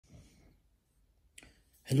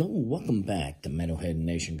Hello, welcome back to Metalhead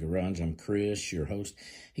Nation Garage. I'm Chris, your host.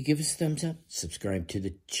 Hey, give us a thumbs up, subscribe to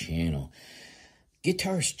the channel.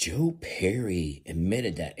 Guitarist Joe Perry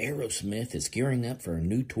admitted that Aerosmith is gearing up for a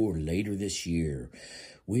new tour later this year.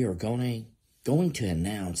 We are going to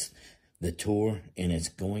announce the tour, and it's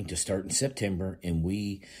going to start in September, and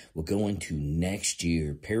we will go into next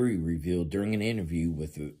year. Perry revealed during an interview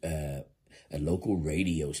with a local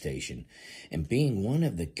radio station. And being one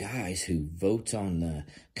of the guys who votes on the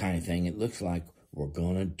kind of thing, it looks like we're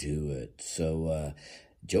going to do it. So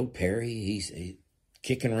Joe Perry, he's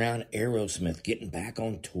kicking around Aerosmith, getting back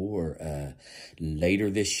on tour later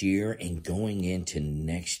this year and going into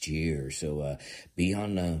next year. So be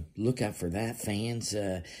on the lookout for that, fans.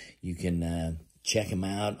 You can check them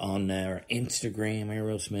out on their Instagram,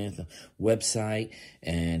 Aerosmith website,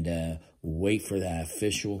 and wait for the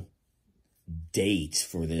official dates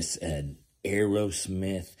for this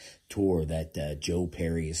Aerosmith tour that Joe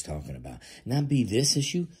Perry is talking about. And that'll be this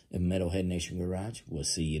issue of Metalhead Nation Garage. We'll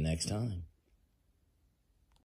see you next time.